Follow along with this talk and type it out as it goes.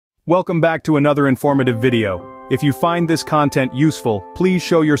Welcome back to another informative video. If you find this content useful, please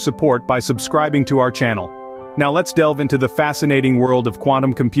show your support by subscribing to our channel. Now let's delve into the fascinating world of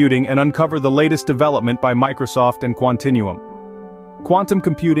quantum computing and uncover the latest development by Microsoft and Quantinuum. Quantum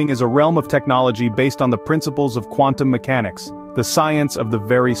computing is a realm of technology based on the principles of quantum mechanics, the science of the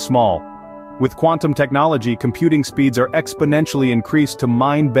very small. With quantum technology, computing speeds are exponentially increased to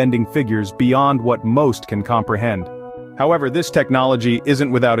mind-bending figures beyond what most can comprehend. However, this technology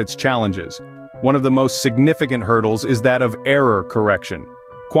isn't without its challenges. One of the most significant hurdles is that of error correction.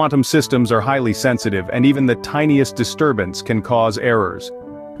 Quantum systems are highly sensitive, and even the tiniest disturbance can cause errors.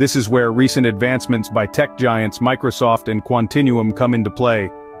 This is where recent advancements by tech giants Microsoft and Quantinuum come into play.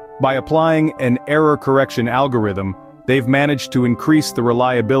 By applying an error correction algorithm, they've managed to increase the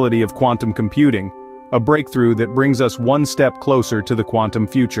reliability of quantum computing, a breakthrough that brings us one step closer to the quantum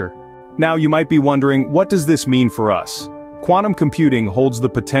future. Now you might be wondering, what does this mean for us? Quantum computing holds the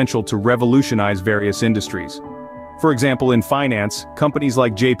potential to revolutionize various industries. For example, in finance, companies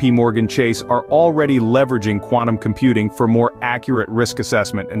like JP Chase are already leveraging quantum computing for more accurate risk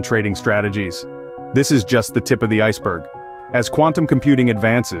assessment and trading strategies. This is just the tip of the iceberg. As quantum computing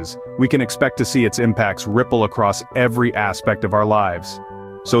advances, we can expect to see its impacts ripple across every aspect of our lives.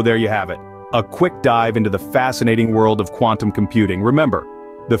 So there you have it, a quick dive into the fascinating world of quantum computing. Remember,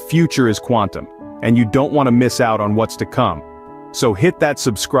 the future is quantum, and you don't want to miss out on what's to come. So hit that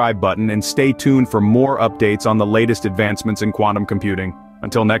subscribe button and stay tuned for more updates on the latest advancements in quantum computing.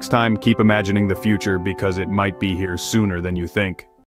 Until next time, keep imagining the future because it might be here sooner than you think.